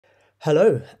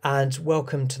Hello and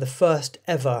welcome to the first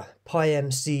ever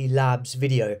PyMC Labs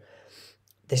video.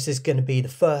 This is going to be the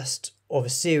first of a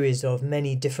series of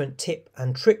many different tip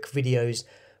and trick videos,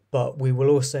 but we will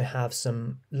also have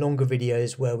some longer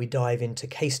videos where we dive into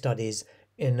case studies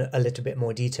in a little bit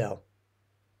more detail.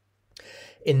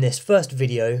 In this first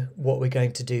video, what we're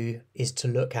going to do is to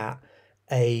look at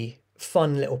a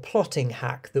fun little plotting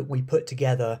hack that we put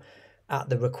together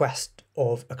at the request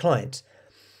of a client.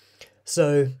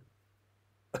 So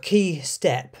a key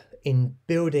step in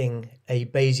building a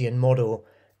Bayesian model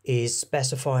is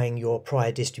specifying your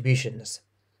prior distributions.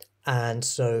 And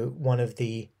so one of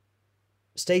the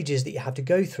stages that you have to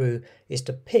go through is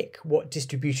to pick what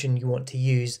distribution you want to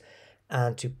use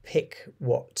and to pick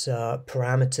what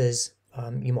parameters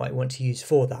you might want to use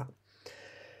for that.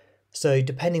 So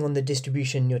depending on the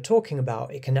distribution you're talking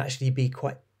about, it can actually be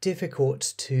quite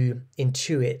difficult to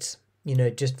intuit,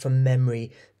 just from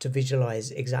memory, to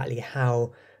visualize exactly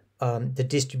how the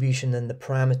distribution and the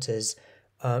parameters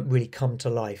really come to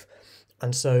life.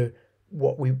 And so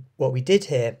what we did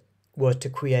here was to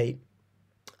create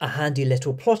a handy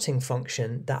little plotting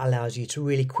function that allows you to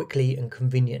really quickly and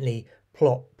conveniently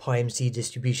plot PyMC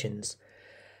distributions.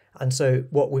 And so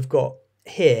what we've got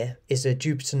here is a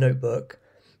Jupyter notebook.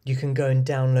 You can go and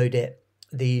download it.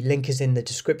 The link is in the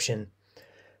description.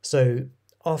 So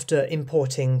after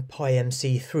importing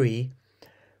PyMC3,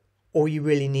 all you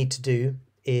really need to do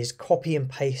is copy and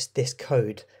paste this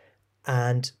code.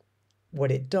 And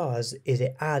what it does is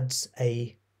it adds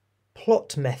a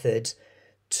plot method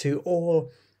to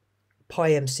all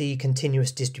PyMC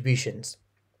continuous distributions.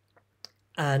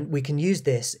 And we can use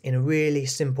this in a really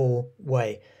simple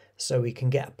way. So we can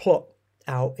get a plot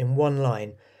out in one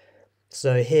line.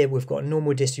 So here we've got a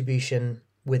normal distribution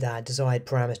with our desired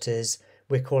parameters.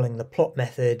 We're calling the plot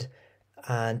method,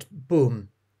 and boom,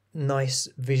 nice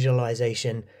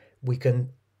visualization. We can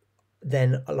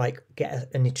then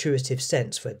get an intuitive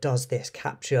sense for, does this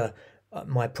capture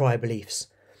my prior beliefs?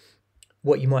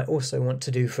 What you might also want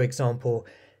to do, for example,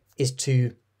 is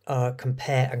to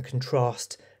compare and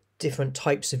contrast different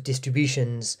types of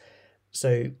distributions.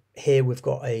 So here we've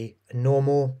got a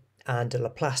normal and a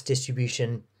Laplace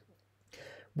distribution.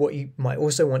 What you might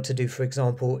also want to do, for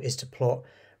example, is to plot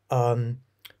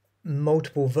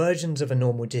multiple versions of a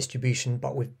normal distribution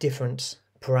but with different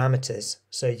parameters.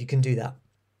 So you can do that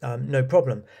no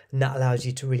problem, and that allows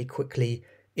you to really quickly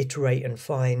iterate and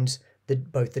find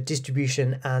both the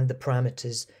distribution and the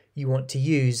parameters you want to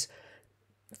use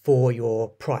for your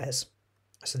priors.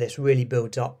 So this really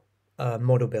builds up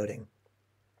model building.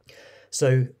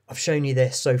 So I've shown you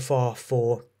this so far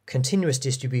for continuous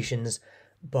distributions,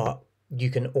 but you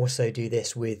can also do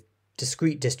this with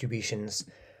discrete distributions.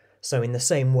 So in the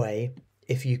same way,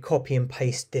 if you copy and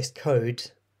paste this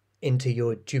code into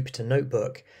your Jupyter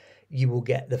notebook, you will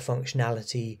get the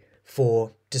functionality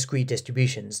for discrete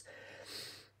distributions.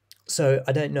 So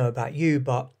I don't know about you,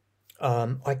 but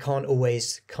I can't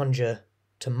always conjure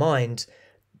to mind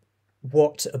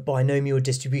what a binomial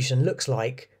distribution looks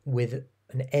like with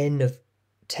an n of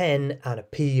 10 and a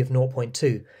p of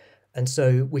 0.2. And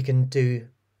so we can do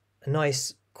a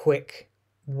nice quick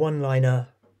one-liner,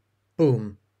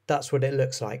 boom, that's what it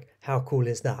looks like. How cool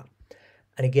is that?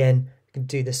 And again, you can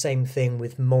do the same thing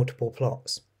with multiple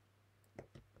plots.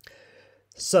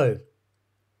 So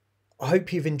I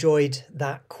hope you've enjoyed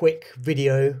that quick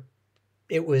video.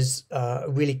 It was a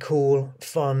really cool,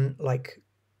 fun,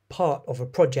 part of a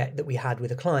project that we had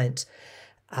with a client,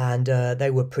 and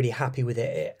they were pretty happy with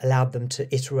it. It allowed them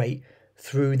to iterate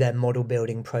through their model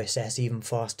building process even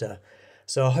faster.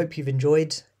 So I hope you've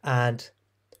enjoyed, and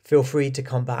feel free to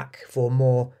come back for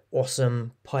more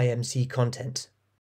awesome PyMC content.